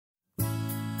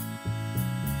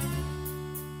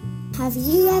Have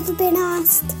you ever been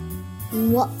asked,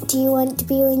 what do you want to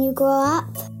be when you grow up?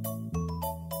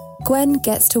 Gwen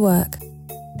gets to work.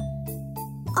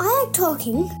 I like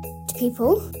talking to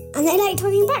people, and they like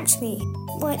talking back to me.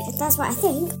 Well, that's what I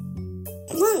think.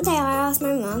 One day I asked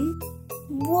my mum,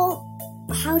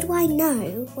 how do I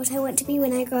know what I want to be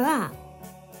when I grow up?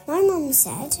 My mum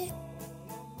said,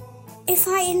 if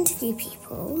I interview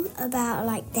people about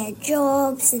like their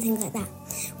jobs and things like that,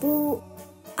 well,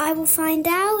 I will find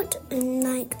out, and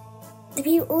like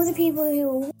all the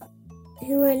people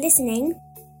who are listening,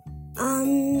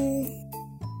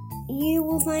 you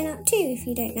will find out too if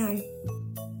you don't know.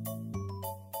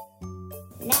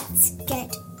 Let's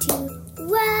get to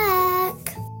work.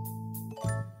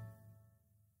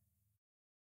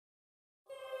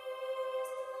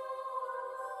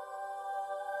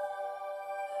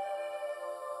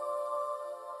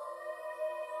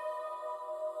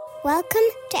 Welcome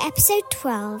to episode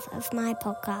 12 of my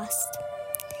podcast.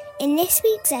 In this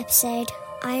week's episode,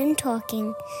 I am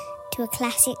talking to a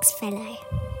classics fellow.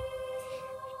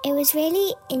 It was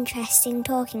really interesting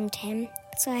talking to him,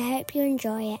 so I hope you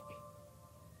enjoy it.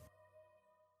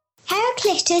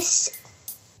 Heraclitus,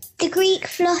 the Greek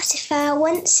philosopher,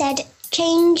 once said,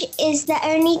 change is the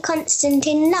only constant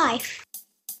in life.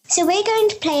 So we're going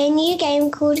to play a new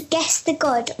game called Guess the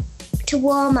God to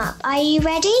warm up. Are you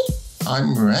ready?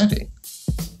 I'm ready.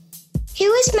 Who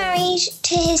was married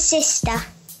to his sister?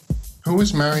 Who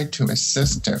was married to his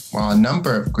sister? Well, a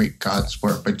number of Greek gods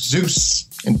were, but Zeus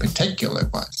in particular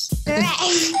was. Correct.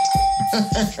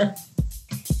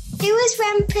 Who was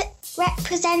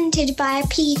represented by a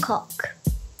peacock?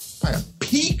 By a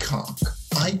peacock?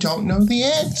 I don't know the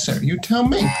answer. You tell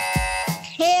me.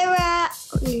 Hera,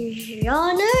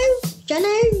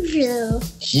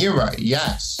 Hera,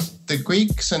 yes. The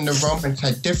Greeks and the Romans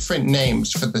had different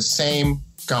names for the same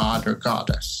god or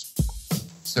goddess.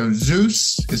 So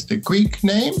Zeus is the Greek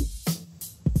name,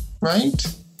 right?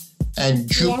 And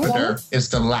Jupiter is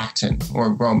the Latin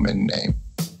or Roman name.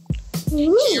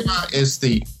 Hera is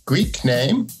the Greek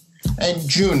name, and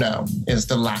Juno is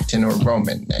the Latin or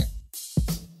Roman name.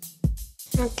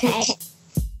 Okay.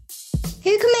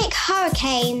 Who can make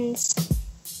hurricanes?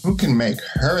 Who can make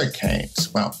hurricanes?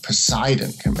 Well,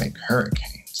 Poseidon can make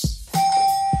hurricanes.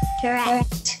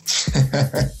 Correct.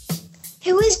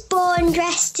 Who was born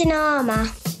dressed in armour?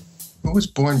 Who was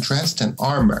born dressed in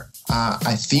armour?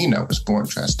 Athena was born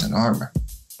dressed in armour.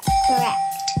 Correct.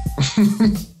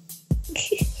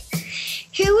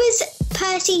 Who was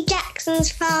Percy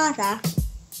Jackson's father?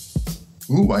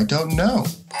 Ooh, I don't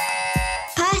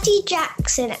Percy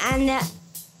Jackson and the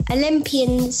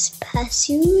Olympians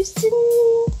Perseus.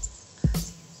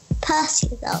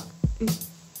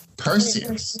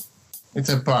 It's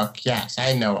a book, yes,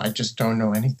 I know. I just don't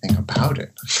know anything about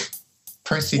it.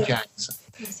 Percy Jackson.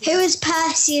 Who was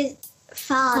Perseus'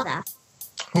 father?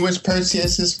 Who was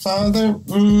Perseus' father?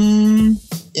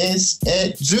 Is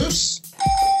it Zeus?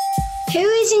 Who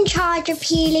is in charge of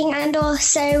healing and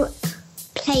also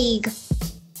plague?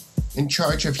 In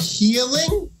charge of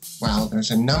healing? Well,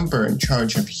 there's a number in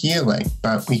charge of healing,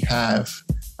 but we have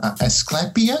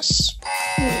Asclepius.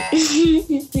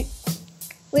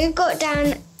 We've got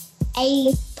down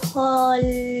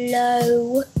Apollo.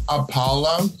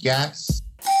 Apollo, yes.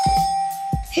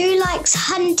 Who likes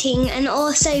hunting and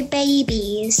also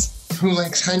babies? Who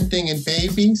likes hunting and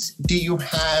babies? Do you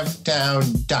have down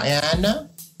Diana?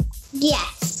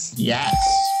 Yes. Yes.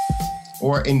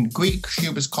 Or in Greek, she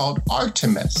was called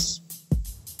Artemis.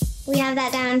 We have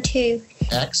that down too.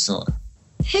 Excellent.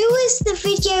 Who was the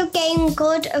video game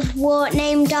god of war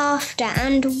named after,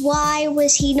 and why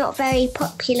was he not very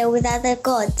popular with other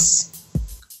gods?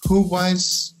 Who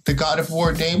was the god of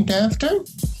war named after?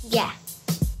 Yeah.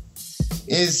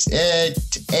 Is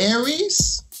it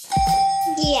Ares?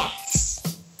 Yes.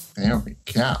 There we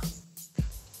go.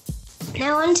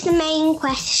 Now on to the main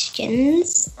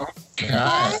questions. Okay.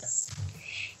 First,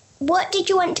 what did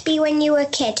you want to be when you were a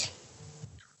kid?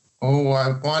 Oh,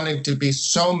 I wanted to be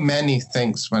so many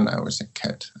things when I was a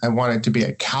kid. I wanted to be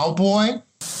a cowboy.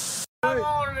 I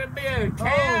wanted to be a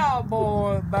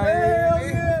cowboy,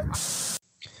 baby.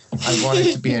 I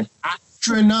wanted to be an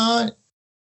astronaut.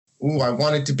 Ooh, I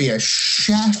wanted to be a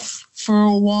chef for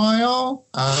a while.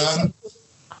 I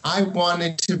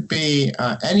wanted to be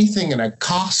anything in a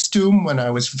costume when I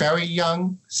was very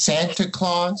young. Santa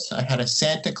Claus. I had a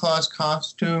Santa Claus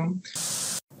costume.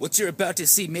 What you're about to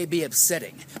see may be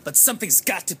upsetting, but something's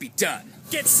got to be done.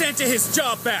 Get Santa his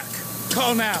job back.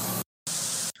 Call now.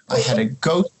 I had a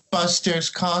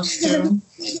Ghostbusters costume.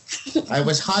 I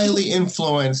was highly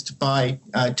influenced by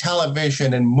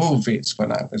television and movies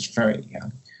when I was very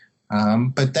young.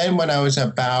 But then when I was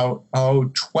about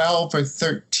 12 or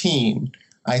 13,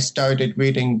 I started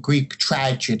reading Greek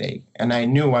tragedy, and I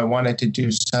knew I wanted to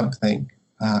do something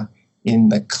in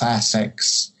the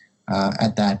classics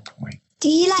at that point. Do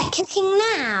you like cooking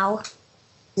now?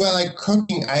 Well,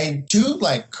 I do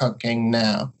like cooking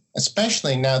now,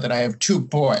 especially now that I have 2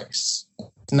 boys.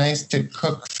 It's nice to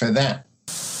cook for them.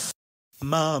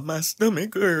 Mom, my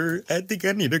stomach hurt. I think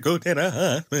I need to go to the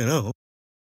hospital.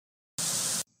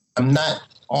 I'm not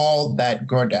all that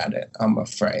good at it, I'm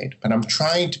afraid, but I'm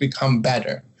trying to become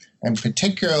better. And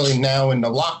particularly now in the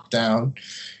lockdown,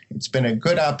 it's been a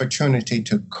good opportunity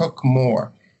to cook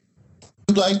more.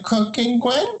 You like cooking,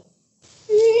 Gwen?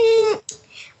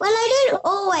 Well, I don't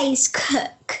always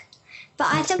cook, but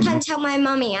I sometimes help my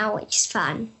mummy out, which is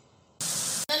fun.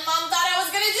 And Mom thought I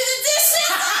was going to do the dishes!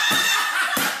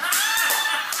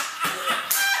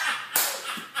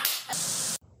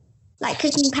 Like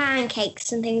cooking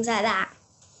pancakes and things like that.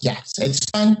 Yes, it's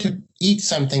fun to eat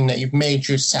something that you've made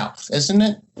yourself, isn't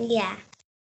it? Yeah.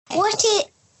 What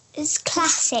is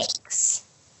classics?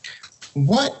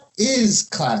 What is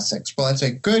classics? Well, it's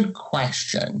a good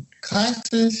question.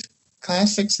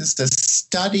 Classics is the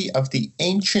study of the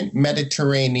ancient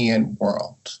Mediterranean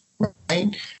world,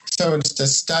 right? So it's the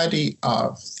study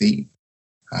of the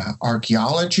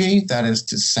archaeology, that is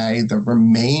to say, the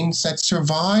remains that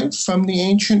survive from the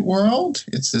ancient world.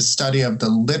 It's the study of the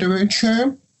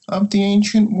literature of the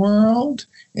ancient world.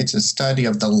 It's a study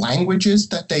of the languages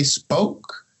that they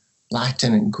spoke,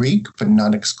 Latin and Greek, but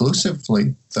not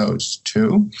exclusively those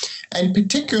 2. And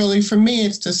particularly for me,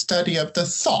 it's the study of the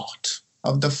thought,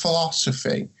 of the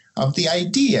philosophy, of the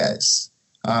ideas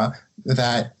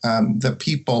that the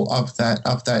people of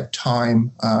that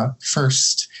time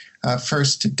first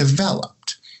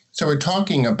developed. So we're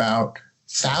talking about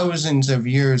thousands of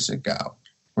years ago.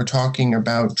 We're talking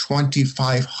about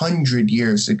 2,500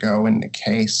 years ago in the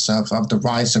case of the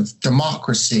rise of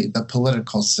democracy, the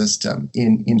political system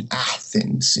in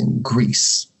Athens, in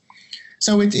Greece.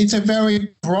 So it's a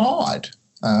very broad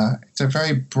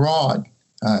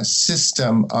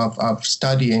system of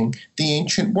studying the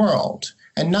ancient world.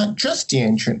 And not just the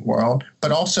ancient world,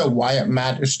 but also why it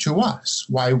matters to us,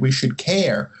 why we should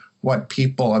care what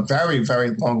people a very,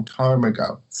 very long time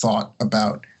ago thought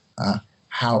about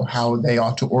how they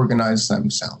ought to organize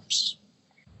themselves.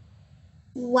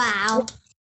 Wow.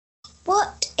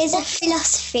 What is a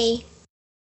philosophy?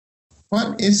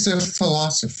 What is a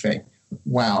philosophy?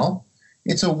 Well,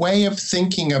 it's a way of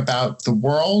thinking about the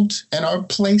world and our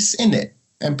place in it,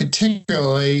 and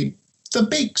particularly the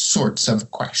big sorts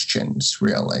of questions,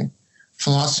 really.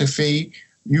 Philosophy,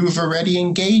 you've already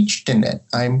engaged in it,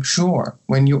 I'm sure,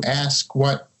 when you ask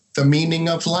what the meaning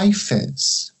of life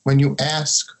is, when you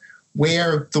ask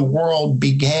where the world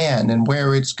began and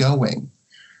where it's going,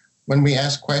 when we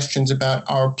ask questions about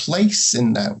our place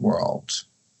in that world,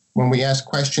 when we ask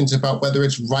questions about whether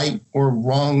it's right or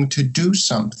wrong to do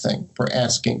something, we're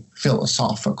asking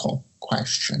philosophical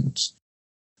questions.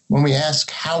 When we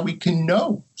ask how we can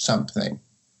know something,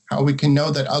 how we can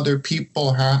know that other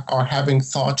people are having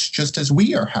thoughts just as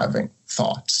we are having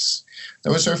thoughts,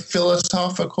 those are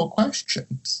philosophical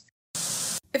questions.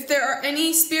 If there are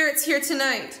any spirits here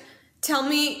tonight, tell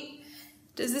me,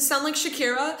 does this sound like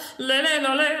Shakira?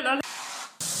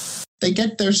 They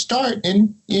get their start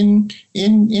in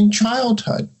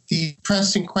childhood. The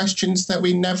pressing questions that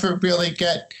we never really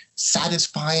get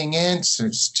satisfying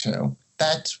answers to.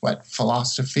 That's what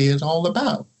philosophy is all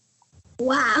about.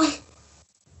 Wow.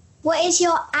 What is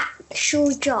your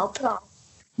actual job?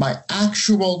 My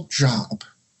actual job?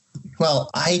 Well,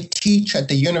 I teach at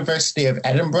the University of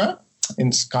Edinburgh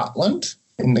in Scotland,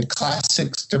 in the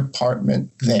classics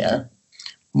department there.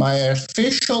 My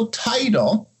official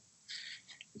title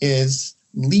is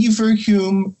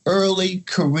Leverhulme Early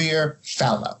Career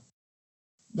Fellow.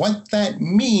 What that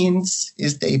means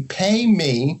is they pay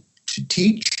me to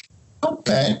teach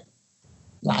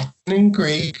Latin and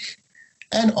Greek,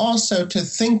 and also to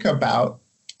think about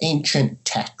ancient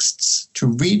texts, to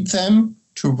read them,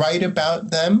 to write about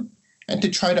them, and to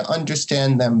try to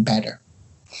understand them better.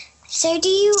 So do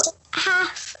you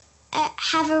have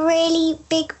a really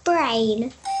big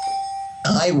brain?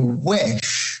 I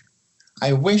wish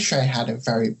I had a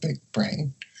very big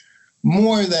brain.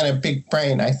 More than a big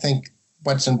brain, I think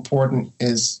what's important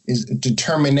is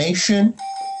determination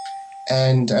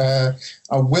and a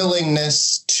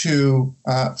willingness to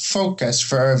focus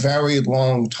for a very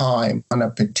long time on a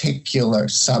particular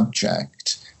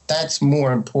subject. That's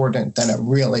more important than a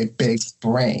really big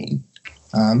brain.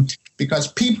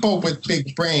 Because people with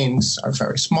big brains are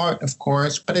very smart, of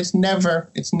course, but it's never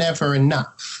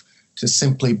enough to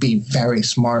simply be very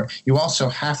smart. You also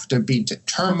have to be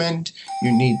determined.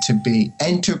 You need to be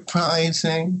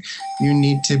enterprising. You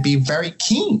need to be very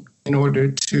keen in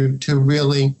order to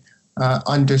really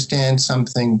understand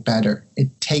something better. It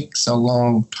takes a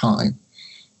long time.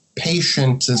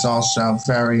 Patience is also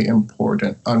very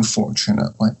important,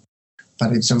 unfortunately.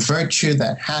 But it's a virtue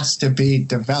that has to be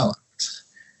developed.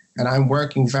 And I'm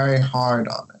working very hard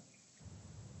on it.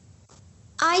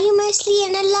 Are you mostly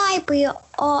in a library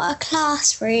or a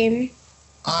classroom?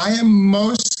 I am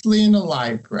mostly in a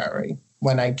library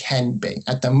when I can be.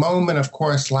 At the moment, of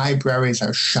course, libraries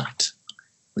are shut,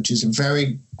 which is a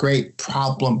very great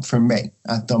problem for me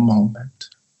at the moment.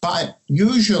 But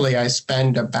usually I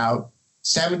spend about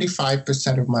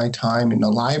 75% of my time in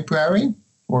the library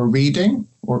or reading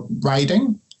or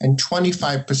writing and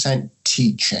 25%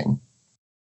 teaching.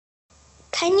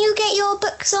 Can you get your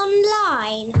books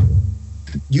online?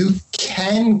 You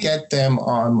can get them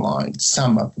online,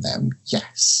 some of them,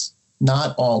 yes.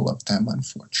 Not all of them,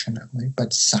 unfortunately,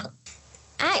 but some.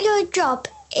 At your job,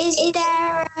 is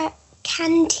there a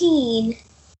canteen?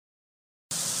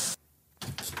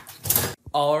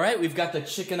 All right, we've got the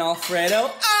chicken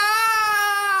Alfredo.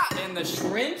 And the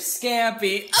shrimp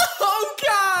scampi. Oh,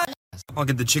 God! I'll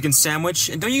get the chicken sandwich.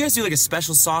 And don't you guys do like a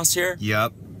special sauce here?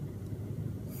 Yup.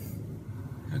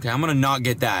 Okay, I'm gonna not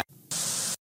get that.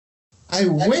 I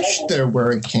wish there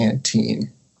were a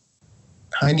canteen.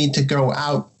 I need to go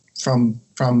out from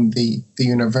the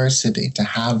university to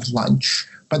have lunch.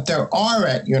 But there are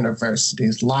at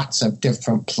universities lots of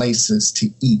different places to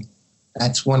eat.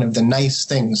 That's one of the nice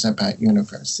things about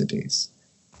universities.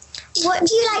 What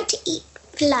do you like to eat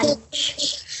for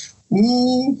lunch?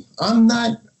 Ooh, I'm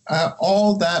not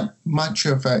all that much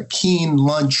of a keen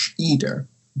lunch eater,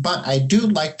 but I do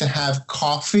like to have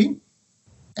coffee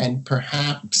and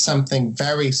perhaps something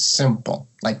very simple,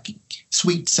 like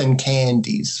sweets and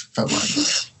candies for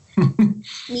lunch.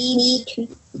 Me too.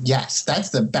 Yes, that's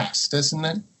the best, isn't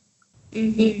it?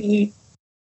 Mm-hmm.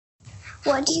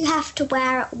 What do you have to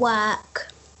wear at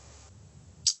work?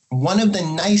 One of the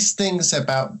nice things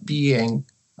about being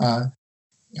a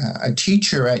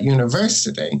teacher at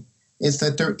university is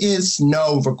that there is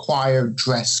no required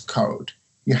dress code.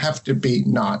 You have to be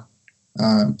not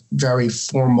very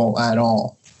formal at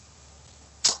all.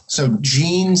 So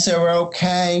jeans are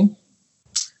okay.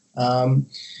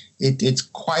 It's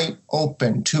quite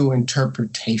open to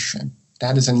interpretation.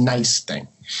 That is a nice thing.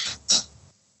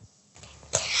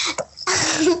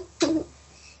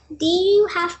 Do you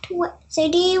have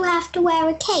to wear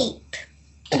a cape?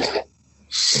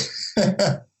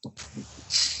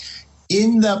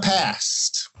 In the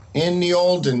past, in the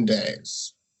olden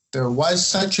days, there was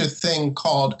such a thing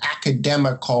called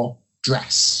academical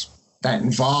dress that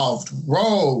involved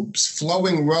robes,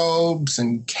 flowing robes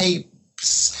and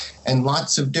capes, and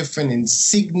lots of different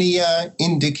insignia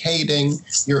indicating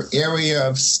your area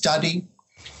of study.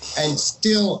 And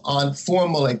still on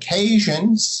formal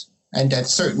occasions and at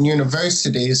certain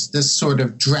universities, this sort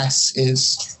of dress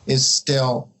is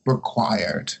still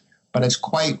required, but it's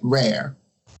quite rare.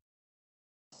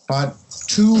 But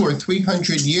 200 or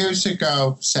 300 years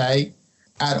ago, say,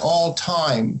 at all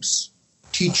times,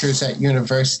 teachers at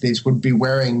universities would be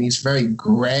wearing these very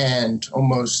grand,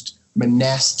 almost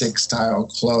monastic-style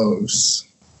clothes.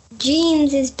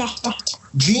 Jeans is better.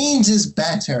 Jeans is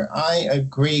better. I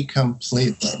agree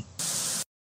completely.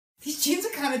 These jeans are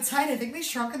kind of tight. I think they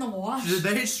shrunk in the wash. Did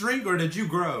they shrink or did you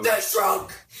grow? They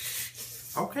shrunk!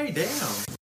 Okay, damn.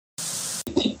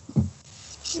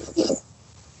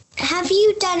 Have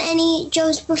you done any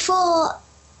jobs before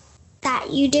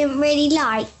that you didn't really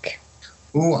like?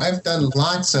 Oh, I've done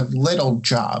lots of little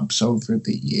jobs over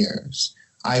the years.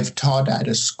 I've taught at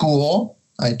a school.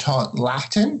 I taught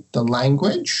Latin, the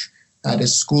language, at a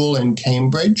school in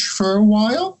Cambridge for a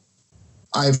while.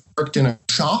 I've worked in a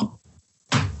shop,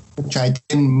 which I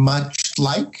didn't much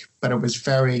like, but it was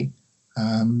very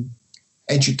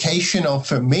educational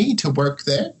for me to work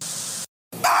there.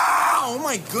 Oh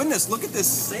my goodness, look at this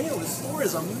sale. This store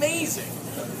is amazing.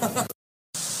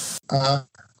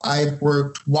 I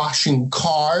worked washing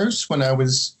cars when I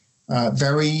was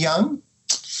very young.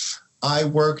 I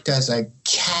worked as a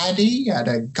caddy at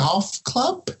a golf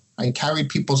club. I carried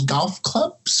people's golf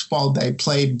clubs while they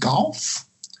played golf.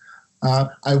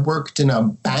 I worked in a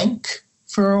bank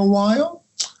for a while.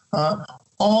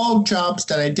 All jobs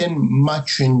that I didn't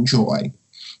much enjoy,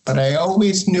 but I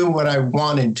always knew what I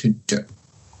wanted to do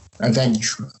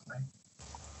eventually.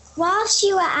 Whilst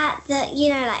you were at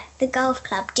the golf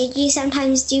club, did you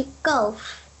sometimes do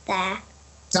golf there?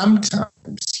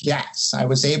 Sometimes, yes. I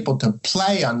was able to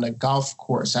play on the golf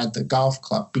course at the golf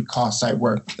club because I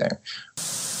worked there.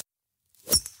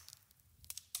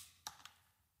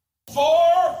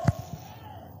 4.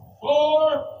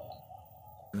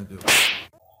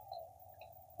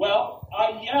 Well,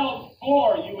 I yelled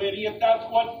 4, you idiot. That's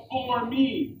what 4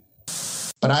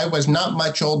 means. But I was not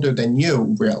much older than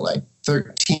you, really.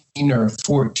 13 or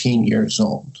 14 years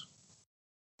old.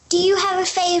 Do you have a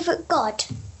favorite god?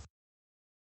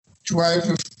 Do I have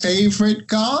a favorite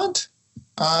god?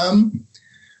 I'm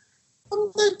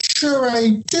not sure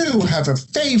I do have a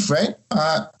favorite.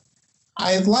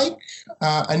 I like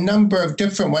a number of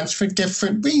different ones for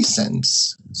different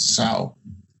reasons. So,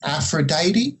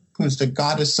 Aphrodite, who's the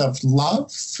goddess of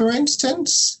love, for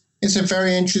instance, is a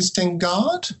very interesting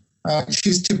god.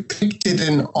 She's depicted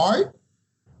in art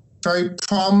very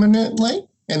prominently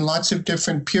in lots of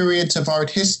different periods of art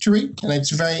history, and it's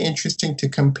very interesting to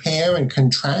compare and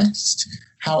contrast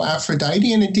how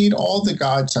Aphrodite, and indeed all the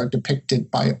gods, are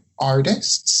depicted by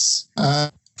artists.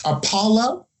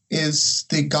 Apollo is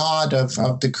the god of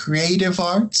the creative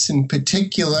arts in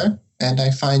particular, and I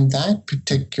find that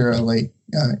particularly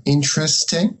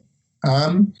interesting.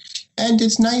 And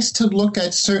it's nice to look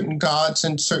at certain gods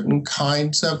and certain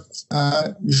kinds of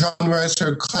genres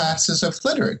or classes of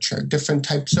literature, different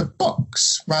types of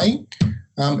books, right?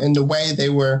 And the way they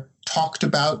were talked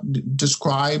about,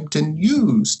 described, and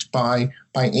used by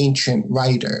ancient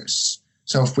writers.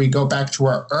 So if we go back to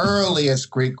our earliest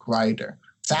Greek writer,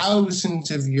 thousands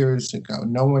of years ago,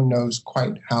 no one knows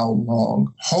quite how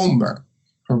long, Homer,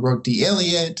 who wrote the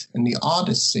Iliad and the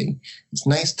Odyssey, it's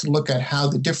nice to look at how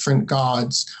the different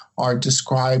gods are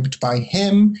described by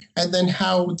him, and then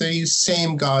how these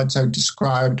same gods are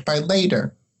described by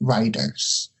later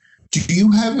writers. Do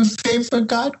you have a favorite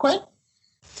god, Gwen?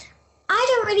 I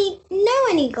don't really know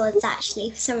any gods, actually,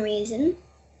 for some reason.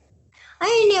 I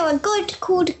only know a god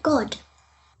called God.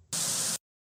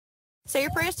 Say your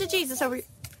prayers to Jesus over here.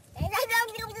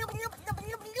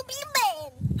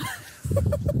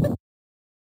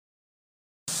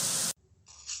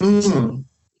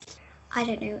 I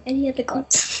don't know any other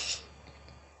gods.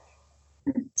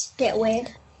 It's a bit weird.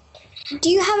 Do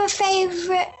you have a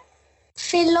favourite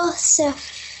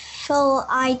philosophical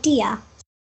idea?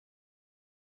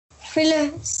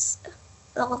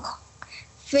 Philosophical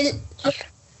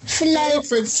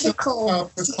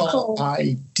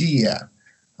idea.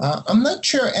 I'm not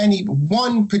sure any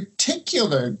one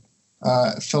particular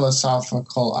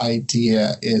philosophical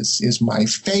idea is my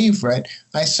favorite.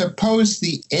 I suppose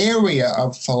the area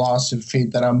of philosophy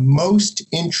that I'm most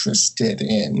interested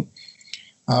in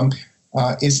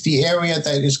is the area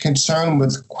that is concerned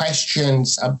with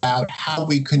questions about how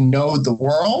we can know the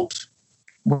world,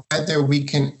 whether we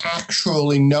can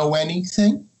actually know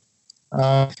anything,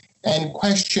 and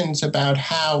questions about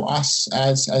how us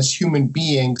as human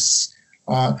beings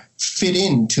fit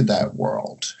into that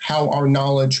world, how our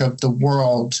knowledge of the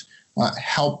world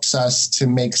helps us to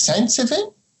make sense of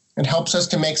it and helps us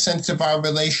to make sense of our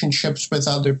relationships with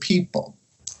other people.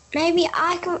 Maybe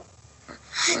I can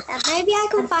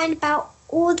find about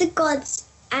all the gods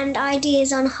and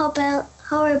ideas on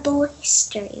horrible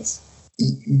histories.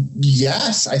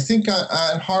 Yes, I think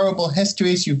on horrible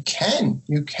histories you can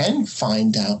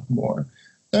find out more.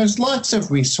 There's lots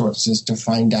of resources to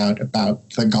find out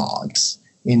about the gods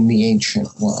in the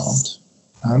ancient world.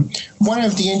 One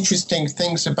of the interesting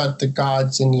things about the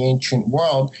gods in the ancient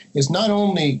world is not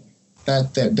only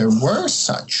that there were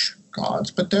such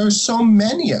gods, but there are so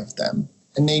many of them,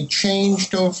 and they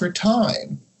changed over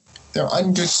time. They're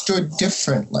understood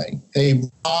differently. They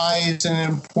rise in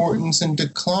importance and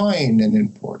decline in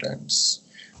importance.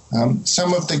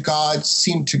 Some of the gods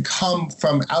seem to come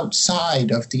from outside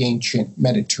of the ancient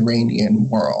Mediterranean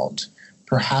world,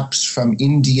 perhaps from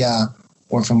India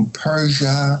or from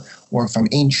Persia or from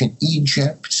ancient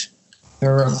Egypt.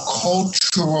 There are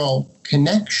cultural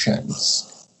connections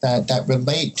that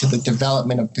relate to the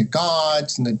development of the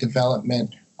gods and the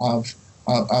development of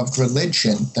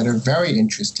religion that are very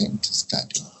interesting to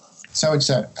study. So it's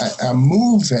a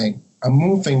moving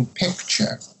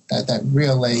picture that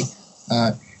really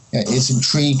is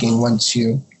intriguing once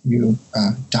you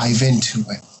dive into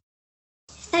it.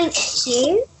 Thank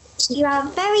you. You are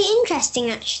very interesting,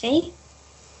 actually.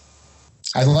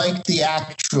 I like the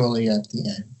actually at the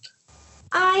end.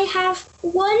 I have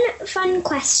one fun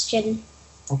question.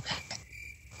 Okay.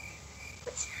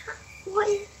 What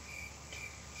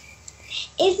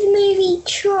is the movie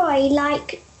Troy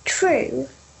like true?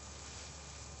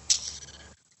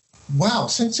 Well,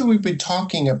 since we've been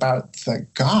talking about the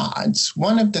gods,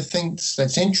 one of the things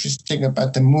that's interesting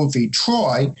about the movie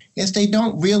Troy is they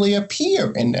don't really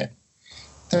appear in it.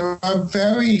 There are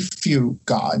very few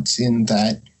gods in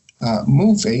that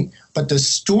movie, but the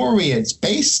story it's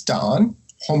based on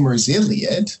Homer's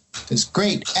Iliad, this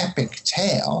great epic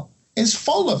tale, is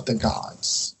full of the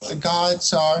gods. The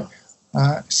gods are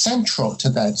central to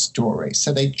that story.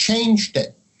 So they changed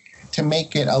it to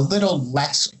make it a little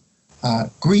less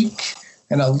Greek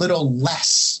and a little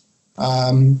less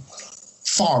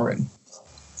foreign.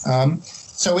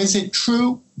 So is it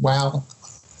true? Well,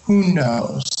 who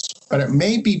knows? But it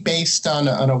may be based on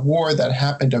a war that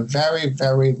happened a very,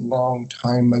 very long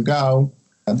time ago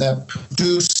that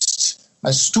produced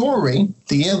a story,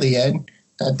 the Iliad,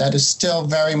 that is still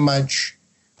very much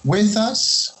with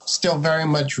us, still very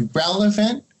much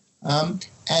relevant.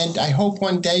 And I hope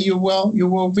one day you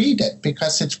will read it,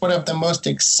 because it's one of the most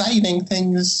exciting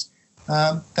things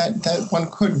that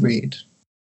one could read.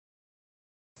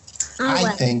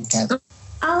 I think.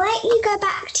 I'll let you go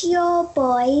back to your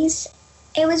boys.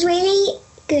 It was really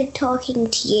good talking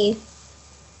to you.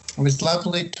 It was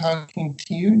lovely talking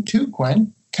to you too,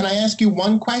 Gwen. Can I ask you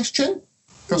one question?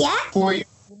 Before you?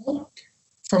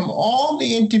 From all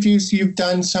the interviews you've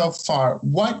done so far,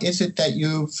 what is it that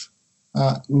you've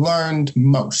learned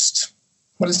most?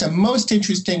 What is the most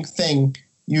interesting thing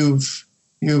you've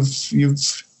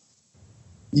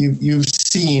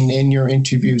seen in your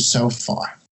interviews so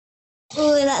far?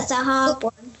 Oh, that's a hard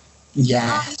one.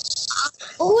 Yes.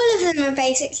 All of them are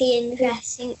basically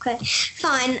interesting.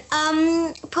 Fine.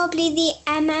 Probably the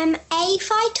MMA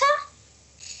fighter.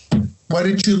 What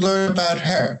did you learn about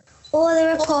her? Or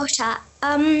the reporter.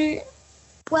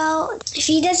 Well,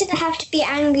 she doesn't have to be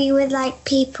angry with, like,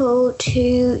 people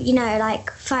to,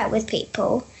 fight with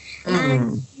people.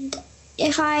 And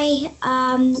if I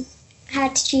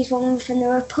had to choose one from the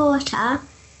reporter,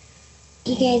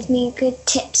 he gave me good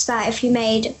tips about if you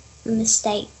made a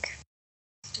mistake.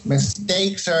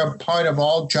 Mistakes are a part of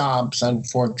all jobs,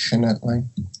 unfortunately.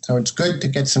 So it's good to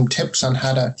get some tips on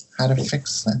how to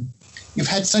fix them. You've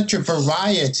had such a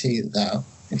variety, though.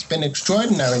 It's been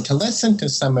extraordinary to listen to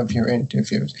some of your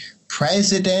interviews.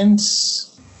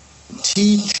 Presidents,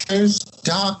 teachers,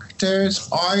 doctors,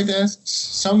 artists,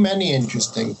 so many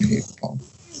interesting people.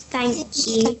 Thank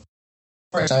you.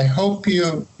 I hope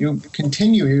you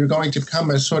continue. You're going to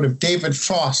become a sort of David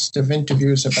Frost of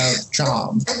interviews about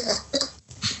jobs.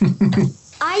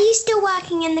 Are you still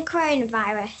working in the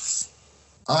coronavirus?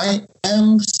 I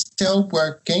am still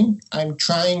working. I'm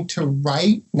trying to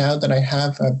write now that I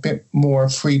have a bit more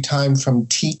free time from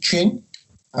teaching.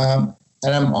 And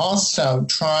I'm also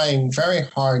trying very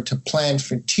hard to plan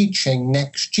for teaching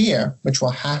next year, which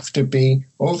will have to be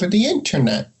over the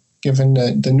internet, given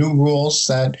the new rules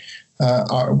that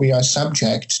we are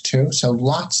subject to. So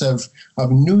lots of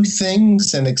new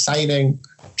things and exciting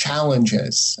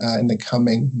challenges in the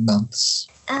coming months.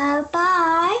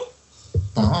 Bye.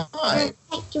 Bye.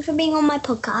 Thank you for being on my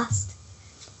podcast.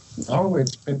 Oh,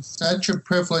 it's been such a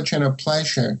privilege and a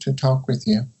pleasure to talk with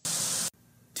you.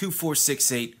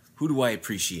 2468, who do I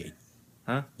appreciate?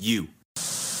 Huh? You.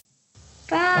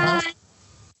 Bye.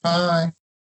 Bye.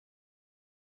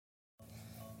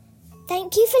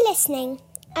 Thank you for listening.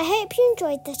 I hope you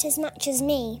enjoyed that as much as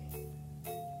me.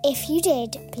 If you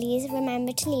did, please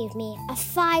remember to leave me a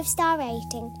 5-star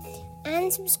rating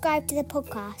and subscribe to the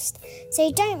podcast so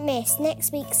you don't miss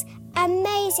next week's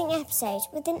amazing episode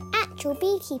with an actual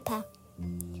beekeeper.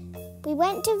 We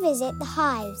went to visit the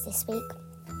hives this week.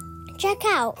 Check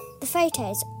out the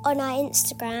photos on our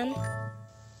Instagram.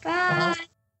 Bye.